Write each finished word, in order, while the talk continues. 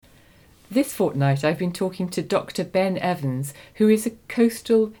This fortnight I've been talking to Dr. Ben Evans, who is a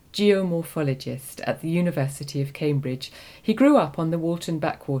coastal geomorphologist at the University of Cambridge. He grew up on the Walton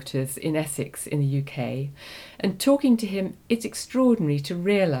backwaters in Essex in the UK, and talking to him, it's extraordinary to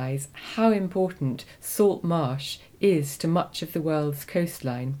realise how important salt marsh is to much of the world's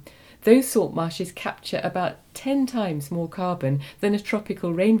coastline. Those salt marshes capture about 10 times more carbon than a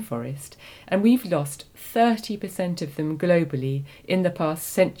tropical rainforest, and we've lost 30% of them globally in the past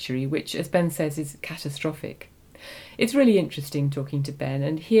century, which, as Ben says, is catastrophic. It's really interesting talking to Ben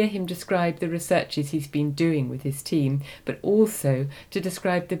and hear him describe the researches he's been doing with his team, but also to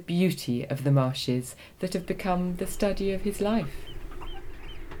describe the beauty of the marshes that have become the study of his life.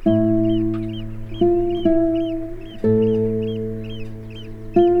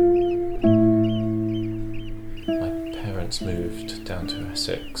 Moved down to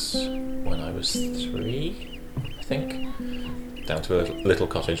Essex when I was 3, I think, down to a little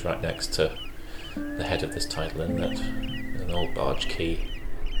cottage right next to the head of this tidal inlet, an old barge quay.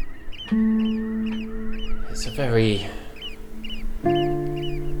 It's a very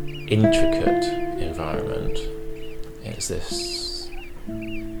intricate environment. It's this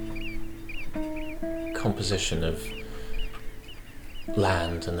composition of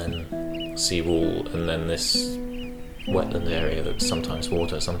land and then seawall and then this wetland area that's sometimes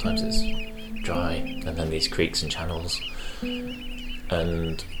water, sometimes it's dry, and then these creeks and channels.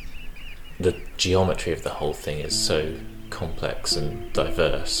 And the geometry of the whole thing is so complex and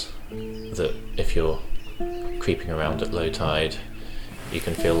diverse that if you're creeping around at low tide, you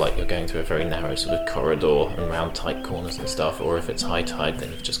can feel like you're going through a very narrow sort of corridor and round tight corners and stuff, or if it's high tide,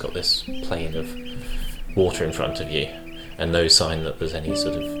 then you've just got this plain of water in front of you and no sign that there's any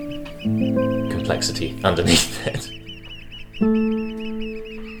sort of complexity underneath it.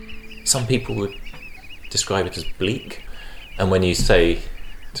 Some people would describe it as bleak, and when you say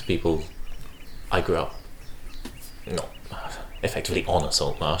to people, I grew up not effectively on a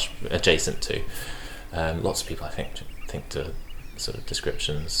salt marsh, adjacent to, lots of people I think to sort of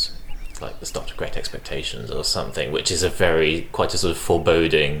descriptions like the start of Great Expectations or something, which is quite a sort of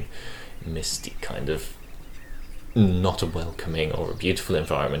foreboding, misty kind of, not a welcoming or a beautiful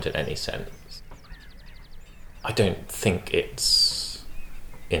environment in any sense. I don't think it's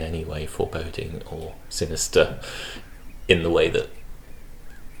in any way foreboding or sinister in the way that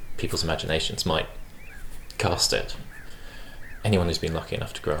people's imaginations might cast it. Anyone who's been lucky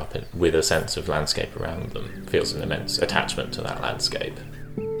enough to grow up with a sense of landscape around them feels an immense attachment to that landscape.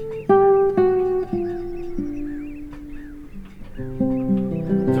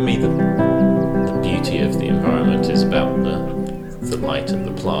 For me, the beauty of the environment is about the light and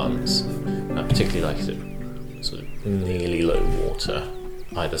the plants. I particularly like it at sort of nearly low water,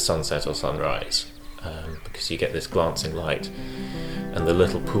 either sunset or sunrise, because you get this glancing light and the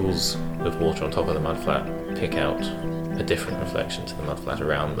little pools of water on top of the mudflat pick out a different reflection to the mudflat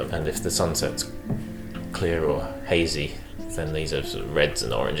around them. And if the sunset's clear or hazy, then these are sort of reds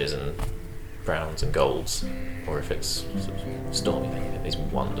and oranges and browns and golds, or if it's sort of stormy, then you get these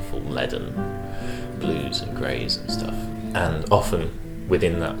wonderful leaden blues and greys and stuff. And often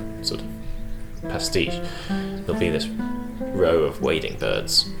within that sort of pastiche, there'll be this row of wading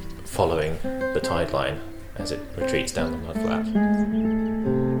birds following the tide line as it retreats down the mudflat.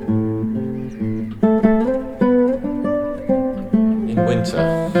 In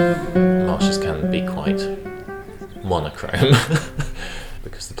winter, marshes can be quite monochrome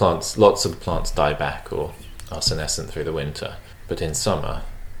because lots of the plants die back or are senescent through the winter. But in summer,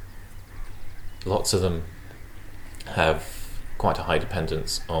 lots of them have quite a high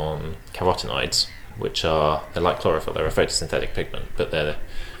dependence on carotenoids, they're like chlorophyll, they're a photosynthetic pigment, but they're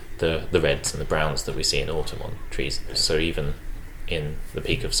the reds and the browns that we see in autumn on trees. So even in the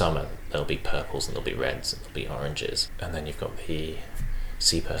peak of summer, there'll be purples and there'll be reds and there'll be oranges. And then you've got the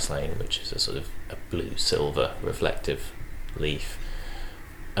sea purslane, which is a sort of a blue-silver reflective leaf.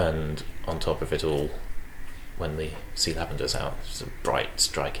 And on top of it all, when the sea lavender's out, sort of bright,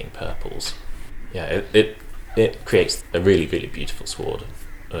 striking purples. Yeah, it creates a really, really beautiful sward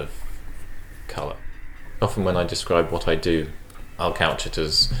of colour. Often when I describe what I do, I'll couch it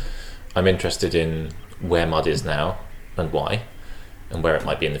as I'm interested in where mud is now and why, and where it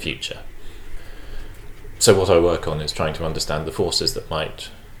might be in the future. So what I work on is trying to understand the forces that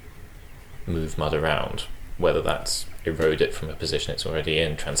might move mud around, whether that's erode it from a position it's already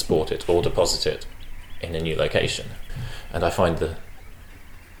in, transport it, or deposit it in a new location. And I find the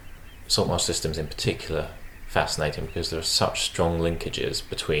salt marsh systems in particular fascinating because there are such strong linkages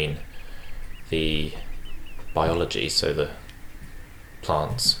between the biology, so the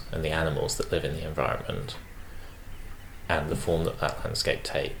plants and the animals that live in the environment, and the form that landscape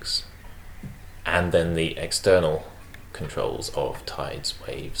takes. and then the external controls of tides,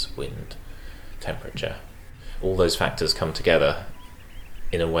 waves, wind, temperature. All those factors come together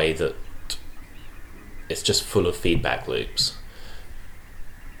in a way that it's just full of feedback loops,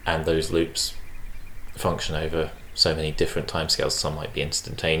 and those loops function over so many different timescales. Some might be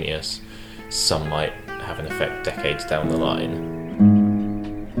instantaneous, some might have an effect decades down the line.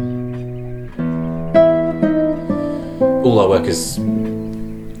 All our work is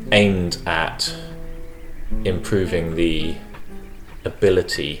aimed at improving the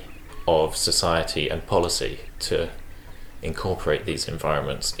ability of society and policy to incorporate these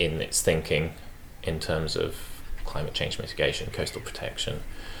environments in its thinking in terms of climate change mitigation, coastal protection.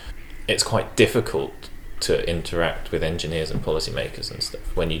 It's quite difficult to interact with engineers and policymakers and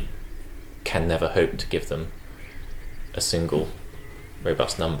stuff when you can never hope to give them a single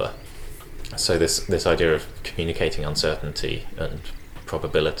robust number. So this idea of communicating uncertainty and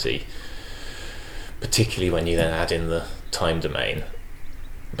probability, particularly when you then add in the time domain,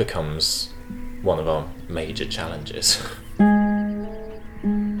 becomes one of our major challenges.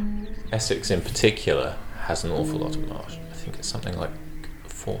 Essex in particular has an awful lot of marsh. I think it's something like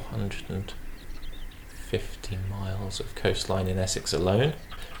 450 miles of coastline in Essex alone,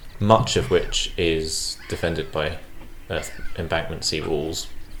 much of which is defended by earth embankment sea walls,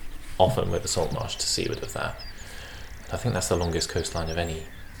 often with the salt marsh to seaward of that. I think that's the longest coastline of any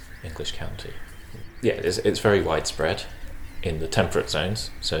English county. Yeah, it's very widespread in the temperate zones,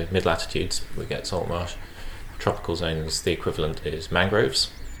 so mid-latitudes we get salt marsh. Tropical zones, the equivalent is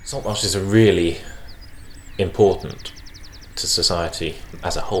mangroves. Salt marshes are really important to society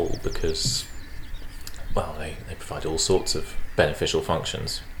as a whole because, well, they provide all sorts of beneficial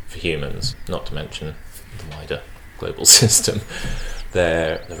functions for humans, not to mention the wider global system.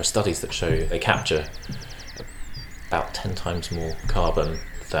 There are studies that show they capture about 10 times more carbon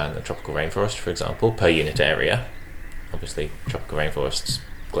than a tropical rainforest, for example, per unit area. Obviously, tropical rainforests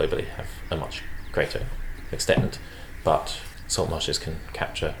globally have a much greater extent, but salt marshes can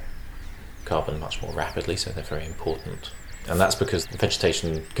capture carbon much more rapidly, so they're very important. And that's because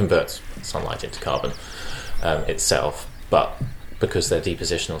vegetation converts sunlight into carbon itself, but because they're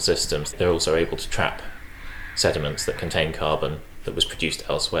depositional systems, they're also able to trap sediments that contain carbon that was produced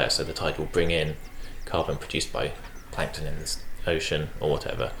elsewhere. So the tide will bring in carbon produced by plankton in the ocean or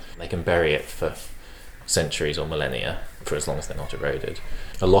whatever. They can bury it for centuries or millennia, for as long as they're not eroded.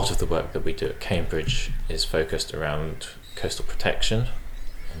 A lot of the work that we do at Cambridge is focused around coastal protection.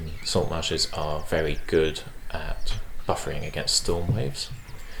 Salt marshes are very good at buffering against storm waves.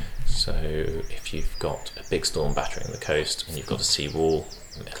 So if you've got a big storm battering the coast and you've got a sea wall,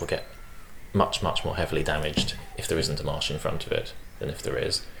 it'll get much, much more heavily damaged if there isn't a marsh in front of it than if there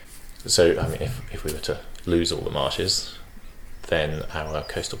is. So, I mean, if we were to lose all the marshes, then our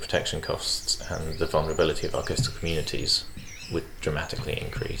coastal protection costs and the vulnerability of our coastal communities would dramatically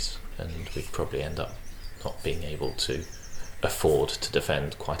increase, and we'd probably end up not being able to afford to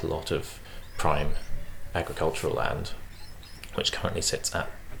defend quite a lot of prime agricultural land, which currently sits at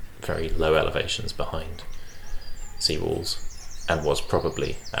very low elevations behind seawalls, and was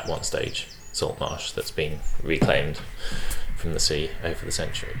probably at one stage salt marsh that's been reclaimed from the sea over the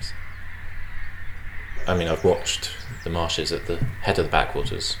centuries. I mean, I've watched the marshes at the head of the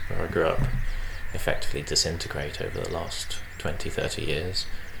backwaters where I grew up effectively disintegrate over the last 20-30 years.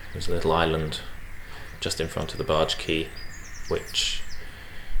 There's a little island just in front of the barge quay, which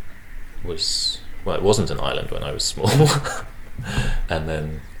was, well, it wasn't an island when I was small, and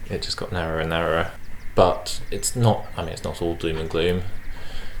then it just got narrower and narrower. But it's not all doom and gloom,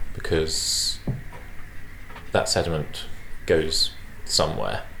 because that sediment goes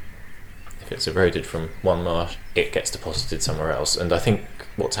somewhere. If it's eroded from one marsh, it gets deposited somewhere else. And I think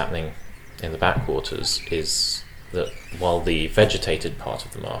what's happening in the backwaters is that while the vegetated part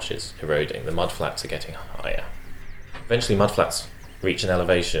of the marsh is eroding, the mudflats are getting higher. Eventually mudflats reach an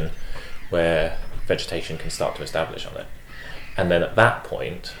elevation where vegetation can start to establish on it. And then at that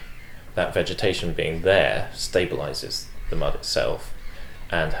point, that vegetation being there stabilises the mud itself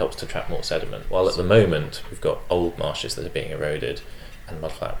and helps to trap more sediment. While at the moment we've got old marshes that are being eroded and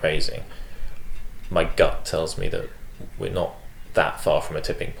mudflat raising, my gut tells me that we're not that far from a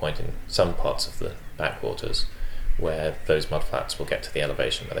tipping point in some parts of the backwaters where those mudflats will get to the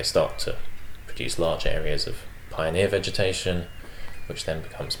elevation where they start to produce large areas of pioneer vegetation, which then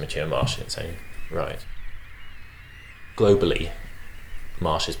becomes mature marsh in its own right. Globally,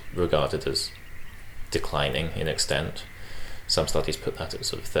 marsh is regarded as declining in extent. Some studies put that at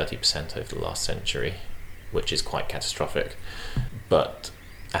sort of 30% over the last century, which is quite catastrophic. But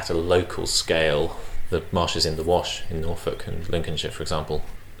at a local scale, the marshes in the Wash in Norfolk and Lincolnshire, for example,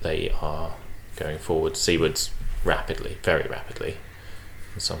 they are going forward seawards rapidly, very rapidly.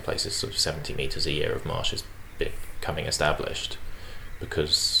 In some places, sort of 70 metres a year of marsh is becoming established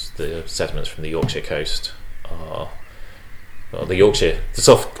because the sediments from the Yorkshire coast are, well, the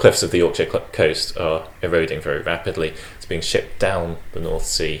soft cliffs of the Yorkshire coast are eroding very rapidly. It's being shipped down the North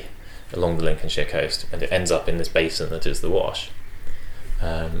Sea along the Lincolnshire coast, and it ends up in this basin that is the Wash.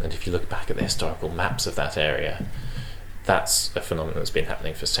 And if you look back at the historical maps of that area, that's a phenomenon that's been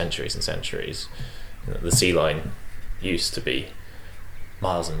happening for centuries and centuries. The sea line used to be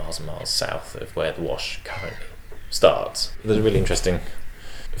miles and miles and miles south of where the Wash currently starts. There's a really interesting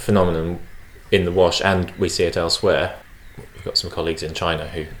phenomenon in the Wash, and we see it elsewhere. We've got some colleagues in China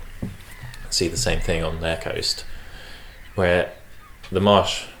who see the same thing on their coast, where the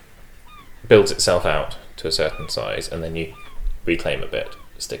marsh builds itself out to a certain size, and then you reclaim a bit,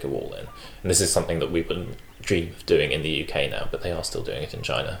 stick a wall in. And this is something that we wouldn't dream of doing in the UK now, but they are still doing it in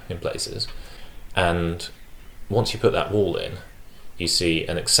China in places. And once you put that wall in, you see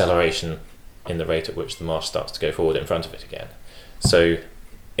an acceleration in the rate at which the marsh starts to go forward in front of it again. So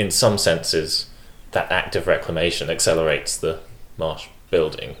in some senses, that act of reclamation accelerates the marsh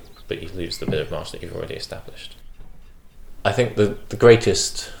building, but you lose the bit of marsh that you've already established. I think the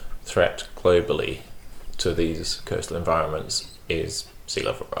greatest threat globally to these coastal environments is sea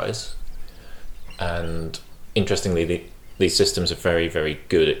level rise. And interestingly, these systems are very, very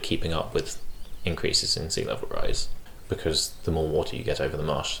good at keeping up with increases in sea level rise, because the more water you get over the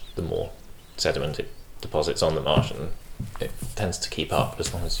marsh, the more sediment it deposits on the marsh, and it tends to keep up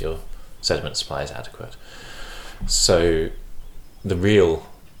as long as your sediment supply is adequate. So the real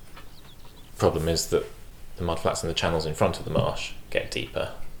problem is that the mudflats and the channels in front of the marsh get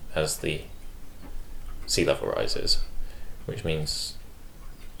deeper as the sea level rises, which means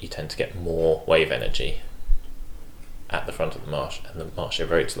you tend to get more wave energy at the front of the marsh, and the marsh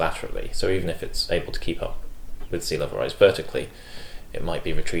erodes laterally. So even if it's able to keep up with sea level rise vertically, it might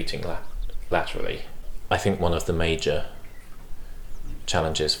be retreating laterally. I think one of the major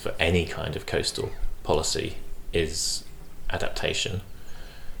challenges for any kind of coastal policy is adaptation,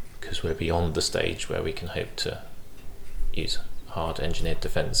 because we're beyond the stage where we can hope to use hard engineered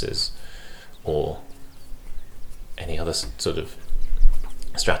defences or any other sort of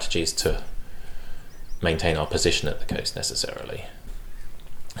strategies to maintain our position at the coast necessarily.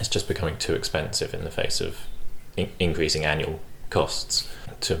 It's just becoming too expensive in the face of increasing annual costs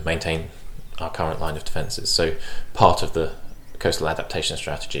to maintain our current line of defences. So part of the coastal adaptation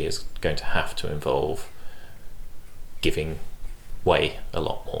strategy is going to have to involve giving way a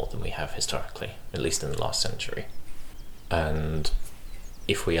lot more than we have historically, at least in the last century. And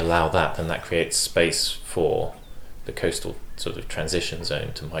if we allow that, then that creates space for the coastal sort of transition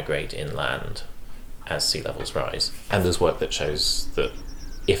zone to migrate inland as sea levels rise. And there's work that shows that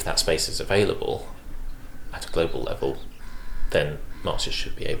if that space is available at a global level, then marshes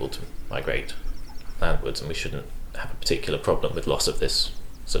should be able to migrate landwards, and we shouldn't have a particular problem with loss of this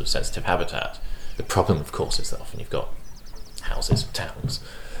sort of sensitive habitat. The problem, of course, is that often you've got houses, towns,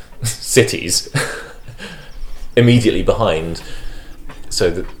 cities immediately behind, so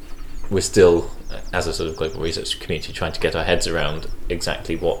that we're still, as a sort of global research community, trying to get our heads around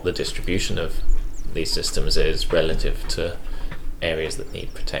exactly what the distribution of these systems is relative to areas that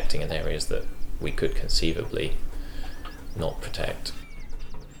need protecting and areas that we could conceivably not protect.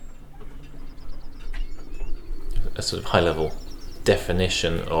 A sort of high-level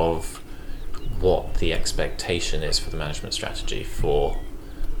definition of what the expectation is for the management strategy for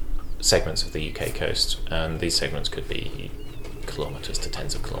segments of the UK coast, and these segments could be kilometres to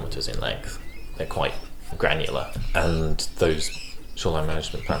tens of kilometres in length. They're quite granular, and those shoreline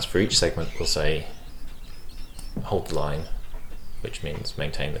management plans for each segment will say hold the line, which means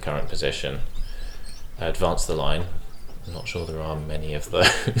maintain the current position, advance the line, I'm not sure there are many of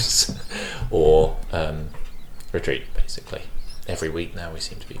those, or retreat, basically. Every week now we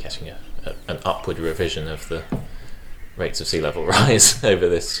seem to be getting an upward revision of the rates of sea level rise over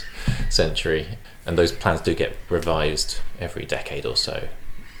this century, and those plans do get revised every decade or so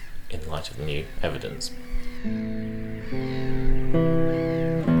in light of new evidence.